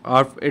there,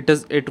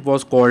 it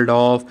was called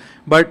off.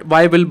 But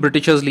why will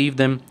Britishers leave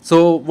them?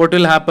 So what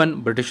will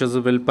happen? Britishers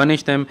will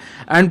punish them,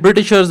 and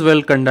Britishers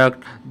will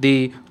conduct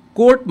the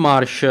court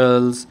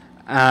martials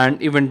and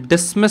even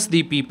dismiss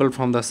the people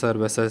from the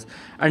services.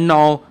 And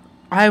now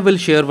I will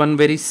share one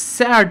very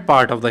sad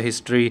part of the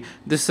history.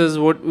 This is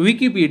what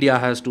Wikipedia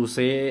has to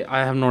say.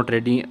 I have not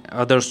read any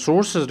other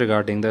sources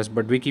regarding this,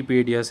 but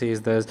Wikipedia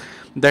says this,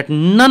 that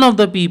none of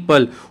the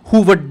people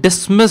who were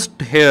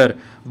dismissed here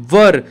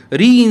were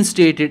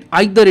reinstated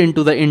either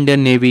into the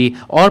Indian Navy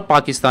or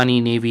Pakistani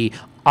Navy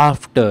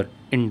after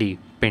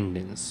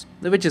independence,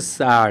 which is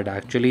sad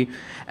actually.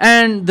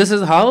 And this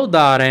is how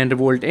the RIN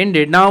revolt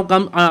ended. Now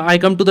I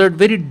come to the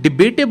very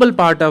debatable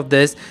part of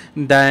this,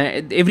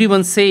 that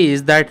everyone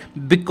says that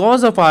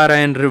because of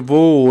RIN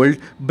revolt,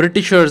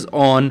 Britishers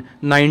on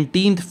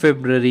 19th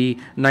February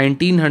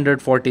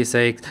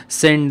 1946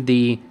 sent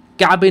the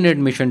cabinet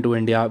mission to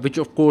India, which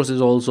of course is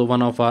also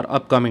one of our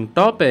upcoming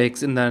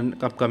topics in the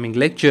upcoming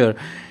lecture.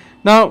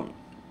 Now,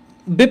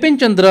 Bipin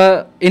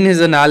Chandra in his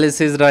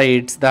analysis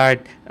writes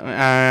that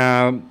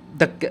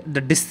the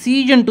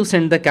decision to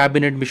send the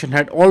cabinet mission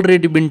had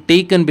already been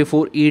taken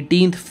before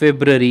 18th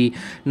February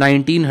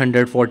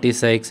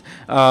 1946.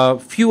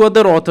 Few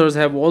other authors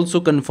have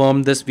also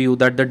confirmed this view,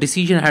 that the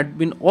decision had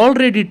been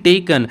already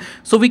taken.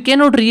 So we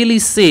cannot really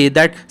say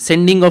that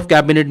sending of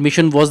cabinet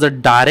mission was the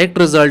direct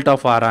result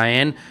of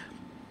RIN.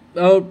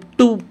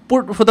 To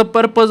put, for the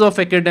purpose of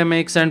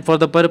academics and for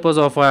the purpose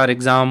of our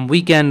exam,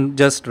 we can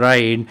just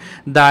write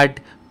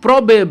that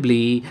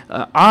probably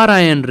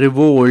RIN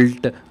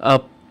revolt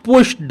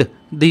pushed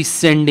the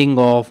sending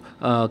of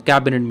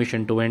cabinet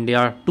mission to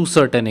India to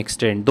certain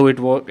extent, though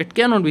it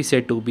cannot be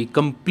said to be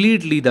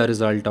completely the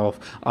result of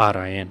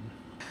RIN.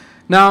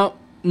 Now,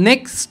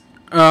 next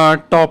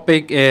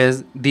topic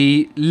is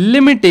the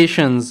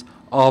limitations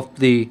of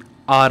the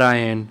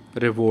RIN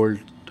revolt.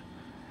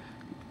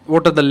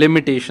 What are the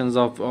limitations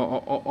of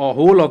a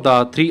whole of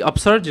the 3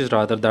 upsurges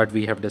rather that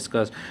we have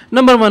discussed?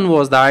 Number 1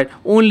 was that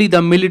only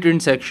the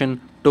militant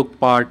section took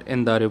part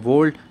in the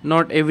revolt.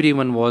 Not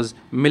everyone was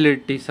was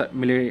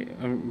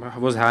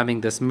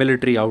having this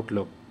military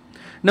outlook.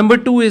 Number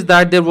 2 is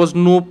that there was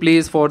no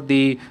place for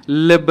the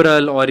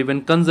liberal or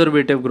even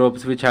conservative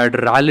groups which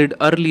had rallied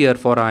earlier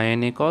for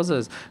INA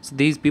causes. So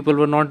these people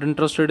were not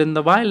interested in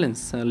the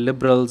violence,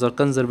 liberals or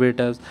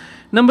conservatives.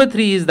 Number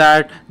 3 is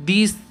that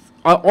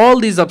all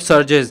these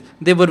upsurges,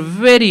 they were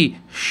very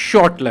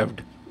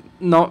short-lived.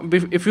 Now,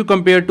 if you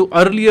compare to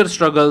earlier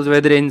struggles,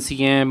 whether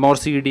NCM or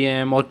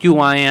CDM or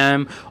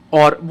QIM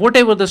or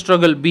whatever the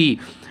struggle be,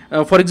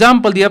 for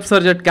example, the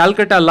upsurge at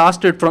Calcutta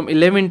lasted from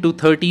 11 to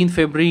 13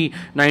 February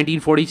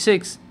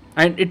 1946.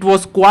 And it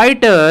was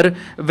quieter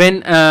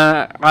when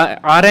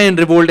RIN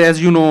revolt, as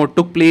you know,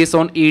 took place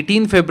on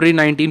 18 February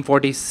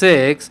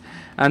 1946.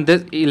 And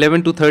this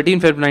 11 to 13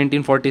 February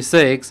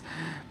 1946.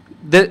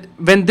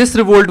 When this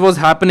revolt was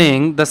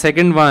happening, the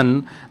second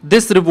one,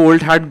 this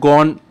revolt had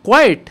gone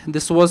quiet.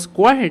 This was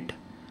quiet.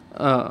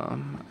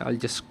 I'll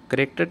just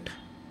correct it.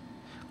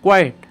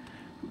 Quiet.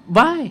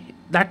 Why?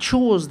 that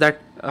shows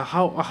that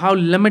how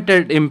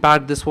limited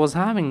impact this was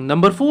having.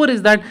 Number 4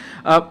 is that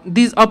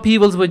these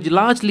upheavals were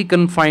largely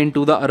confined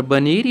to the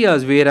urban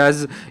areas,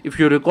 whereas if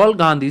you recall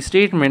Gandhi's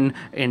statement,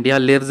 India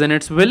lives in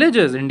its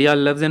villages, India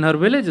lives in her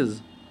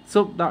villages.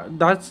 So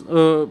that's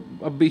a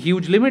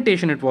huge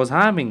limitation it was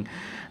having.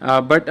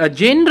 But a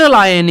general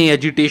INA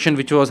agitation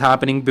which was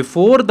happening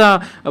before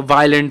the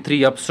violent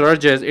 3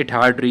 upsurges, it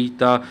had reached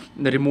the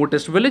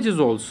remotest villages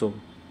also.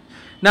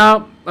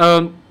 Now,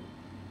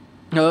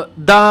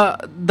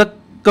 the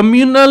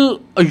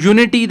communal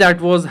unity that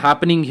was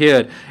happening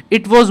here,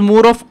 it was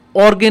more of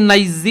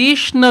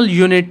organizational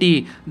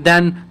unity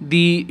than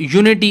the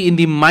unity in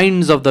the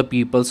minds of the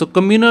people. So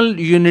communal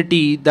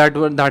unity that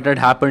had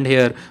happened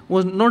here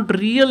was not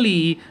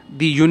really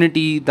the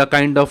unity, the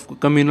kind of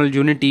communal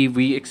unity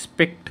we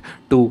expect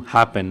to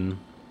happen.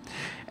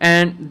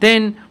 And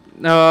then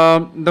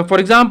for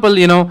example,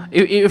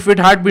 if it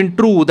had been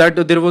true that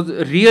there was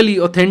really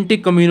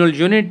authentic communal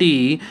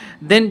unity,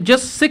 then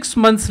just 6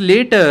 months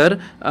later,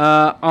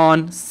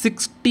 on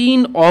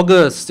 16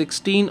 August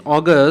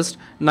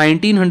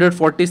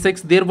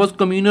 1946, there was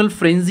communal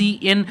frenzy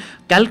in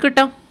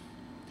Calcutta.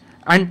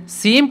 And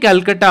same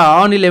Calcutta,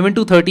 on 11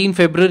 to 13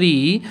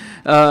 February,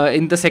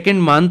 in the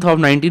second month of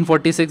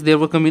 1946, there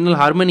was communal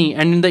harmony,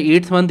 and in the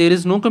 8th month there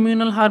is no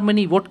communal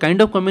harmony. What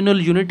kind of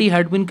communal unity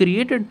had been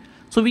created?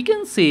 So we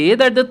can say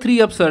that the 3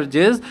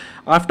 upsurges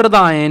after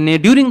the INA,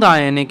 during the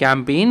INA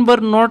campaign,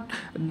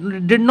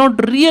 did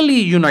not really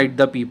unite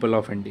the people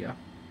of India.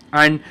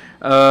 And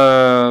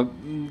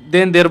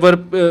then there were,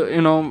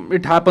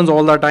 it happens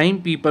all the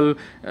time. People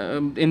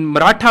in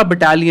Maratha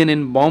battalion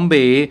in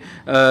Bombay,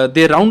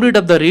 they rounded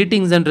up the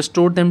ratings and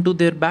restored them to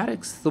their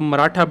barracks. So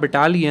Maratha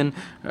battalion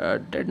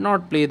did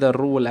not play the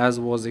role as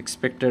was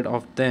expected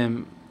of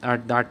them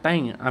at that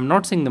time. I'm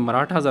not saying the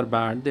Marathas are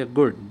bad, they're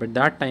good, but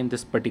that time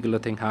this particular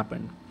thing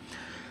happened.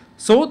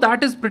 So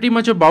that is pretty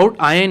much about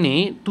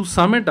INA. To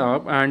sum it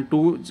up and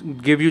to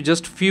give you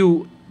just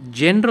few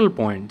general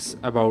points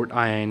about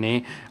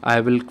INA, I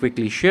will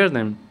quickly share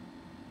them.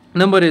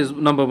 Number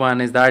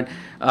 1 is that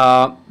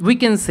we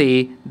can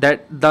say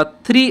that the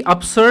 3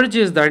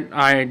 upsurges that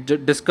I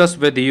discussed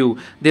with you,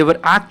 they were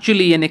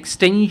actually an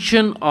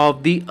extension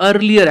of the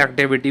earlier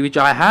activity which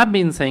I have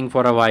been saying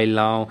for a while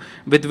now,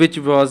 with which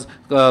was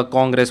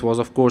Congress was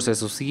of course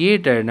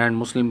associated, and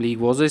Muslim League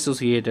was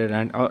associated,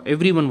 and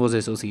everyone was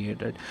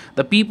associated.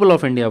 The people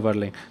of India were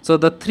linked. So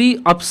the 3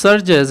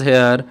 upsurges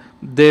here,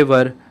 they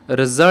were a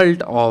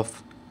result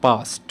of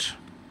past.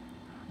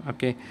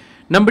 Okay.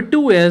 Number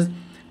 2 is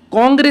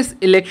Congress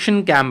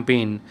election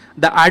campaign,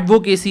 the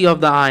advocacy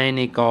of the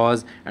INA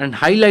cause and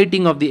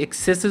highlighting of the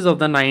excesses of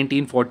the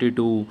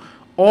 1942.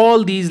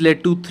 All these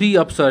led to 3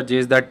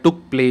 upsurges that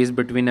took place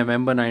between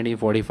November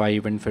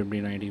 1945 and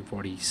February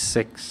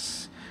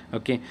 1946.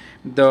 Okay,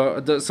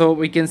 so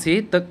we can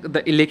say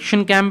the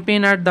election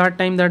campaign at that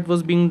time that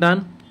was being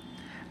done,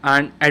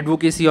 and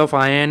advocacy of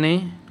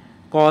INA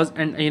cause,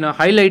 and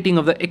highlighting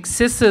of the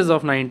excesses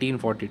of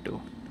 1942.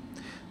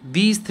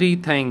 These 3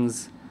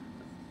 things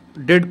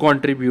did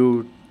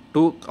contribute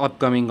to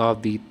upcoming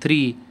of the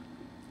 3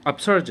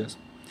 upsurges.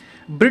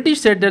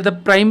 British said that the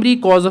primary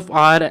cause of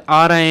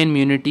RIN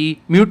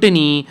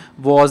mutiny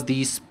was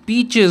the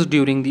speeches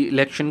during the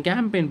election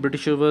campaign.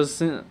 Britishers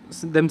was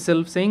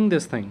themselves saying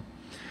this thing.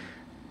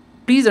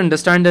 Please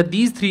understand that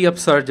these 3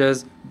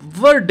 upsurges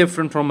were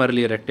different from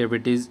earlier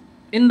activities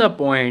in the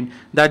point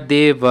that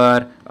they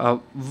were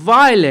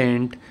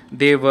violent,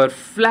 they were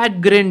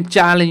flagrant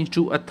challenge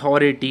to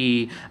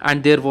authority,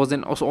 and there was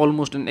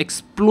almost an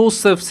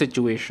explosive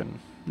situation.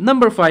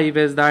 Number 5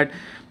 is that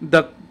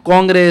the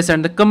Congress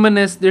and the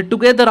communists, they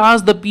together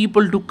asked the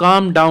people to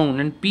calm down,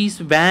 and peace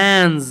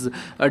vans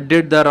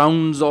did the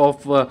rounds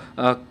of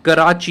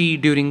Karachi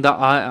during the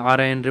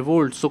RIN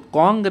Revolt. So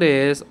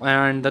Congress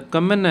and the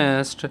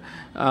communists,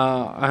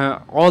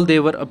 all they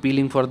were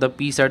appealing for the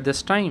peace at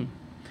this time.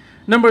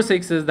 Number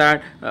 6 is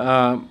that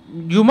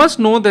you must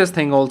know this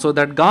thing also,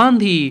 that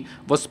Gandhi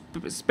was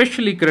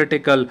especially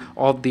critical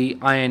of the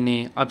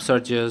INA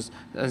upsurges,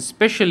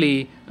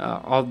 especially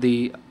of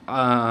the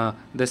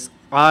this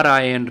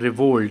RIN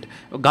Revolt.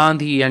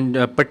 Gandhi and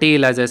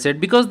Patel, as I said,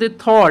 because they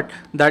thought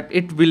that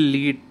it will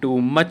lead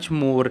to much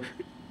more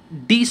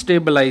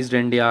destabilized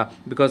India,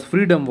 because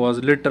freedom was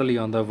literally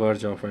on the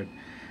verge of it.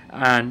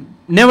 And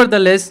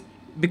nevertheless,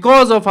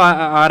 because of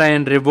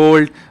RIN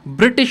Revolt,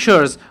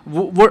 Britishers,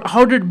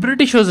 how did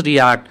Britishers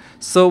react?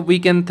 So we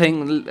can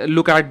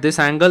look at this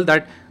angle,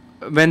 that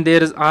when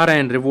there is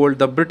RIN Revolt,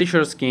 the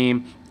Britishers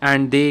came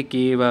and they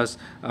gave us,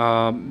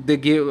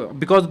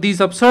 because these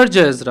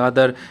upsurges,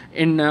 rather,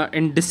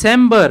 in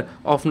December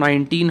of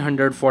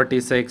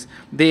 1946,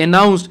 they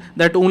announced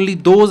that only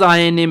those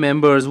INA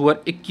members who were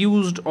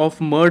accused of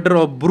murder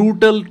or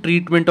brutal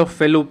treatment of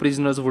fellow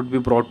prisoners would be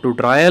brought to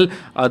trial.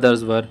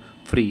 Others were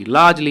free.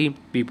 Largely,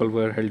 people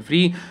were held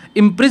free.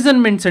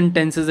 Imprisonment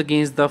sentences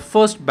against the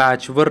first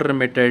batch were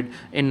remitted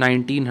in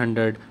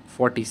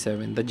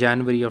 1947, the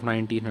January of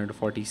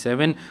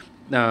 1947.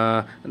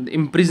 the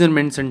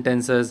imprisonment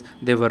sentences,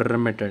 they were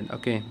remitted.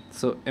 Okay,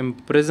 so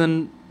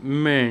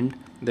imprisonment,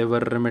 they were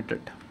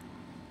remitted.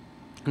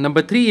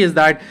 Number 3 is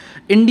that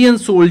Indian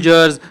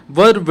soldiers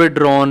were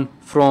withdrawn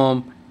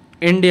from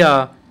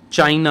India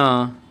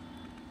China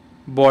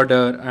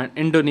border and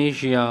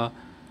Indonesia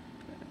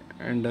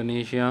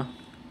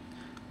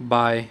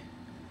by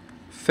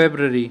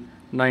February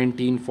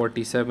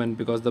 1947,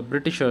 because the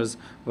Britishers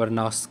were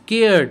now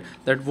scared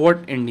that what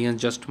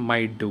Indians just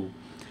might do.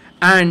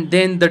 And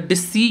then the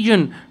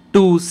decision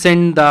to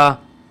send the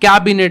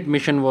cabinet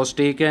mission was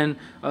taken.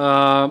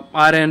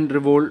 RN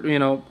revolt,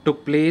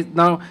 took place.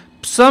 Now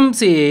some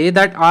say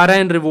that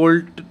RN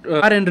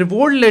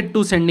revolt led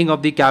to sending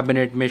of the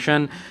cabinet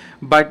mission,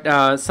 but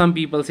some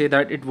people say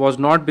that it was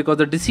not, because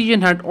the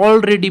decision had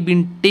already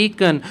been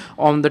taken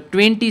on the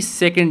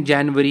 22nd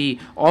January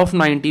of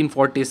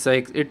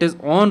 1946. It is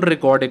on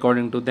record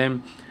according to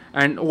them,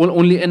 and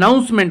only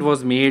announcement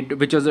was made,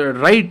 which was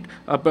right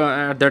up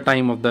at the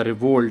time of the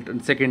revolt,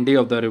 second day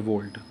of the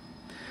revolt.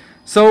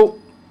 So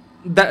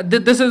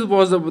this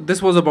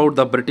was about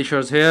the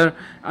Britishers here.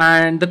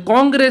 And the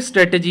Congress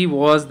strategy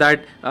was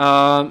that,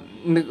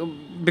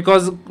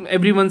 because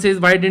everyone says,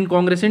 why didn't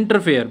Congress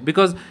interfere?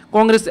 Because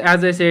Congress,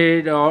 as I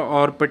said,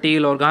 or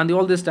Patel or Gandhi,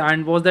 all this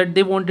stand was that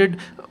they wanted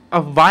a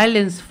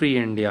violence free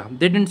India.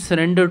 They didn't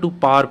surrender to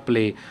power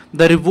play.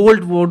 The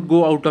revolt would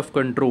go out of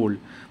control.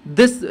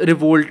 This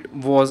revolt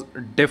was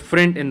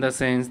different in the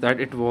sense that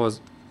it was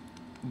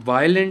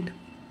violent.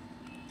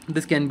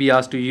 This can be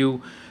asked to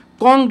you.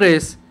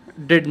 Congress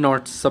did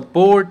not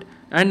support.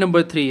 And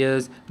number 3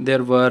 is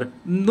there were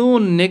no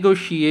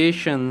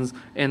negotiations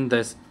in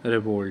this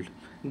revolt.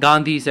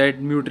 Gandhi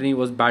said mutiny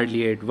was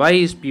badly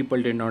advised.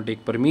 People did not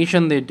take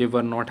permission. They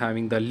were not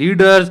having the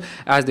leaders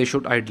as they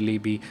should ideally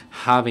be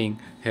having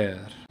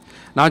here.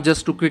 Now,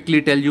 just to quickly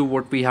tell you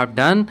what we have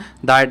done,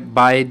 that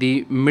by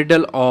the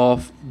middle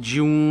of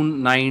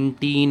June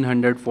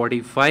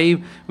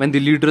 1945, when the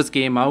leaders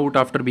came out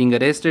after being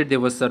arrested, they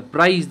were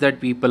surprised that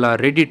people are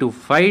ready to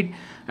fight.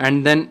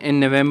 And then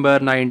in November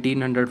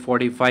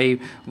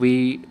 1945,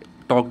 we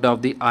talked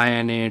of the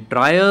INA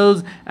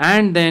trials,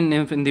 and then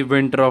in the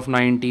winter of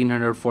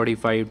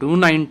 1945 to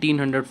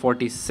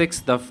 1946,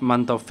 the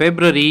month of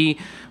February,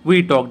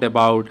 we talked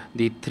about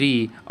the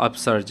 3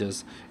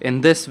 upsurges.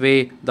 In this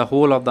way, the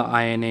whole of the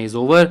INA is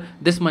over.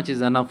 This much is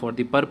enough for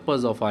the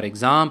purpose of our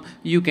exam.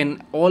 You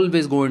can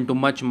always go into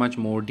much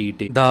more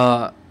detail.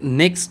 The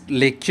next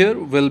lecture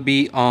will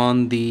be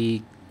on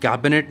the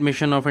cabinet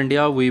mission of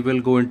India. We will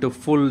go into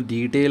full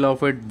detail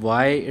of it,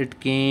 why it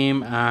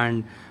came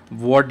and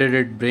what did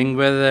it bring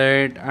with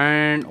it,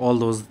 and all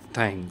those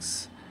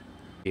things.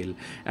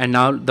 And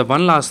now the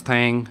one last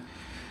thing,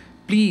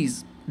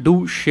 please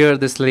do share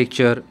this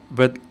lecture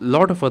with a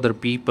lot of other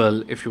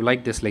people. If you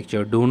like this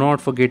lecture, do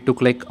not forget to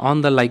click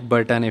on the like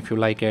button if you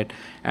like it.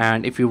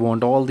 And if you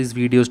want all these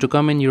videos to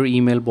come in your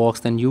email box,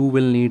 then you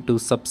will need to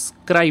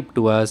subscribe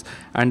to us,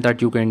 and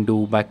that you can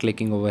do by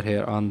clicking over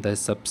here on the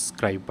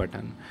subscribe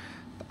button.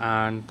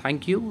 And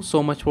thank you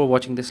so much for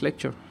watching this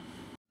lecture.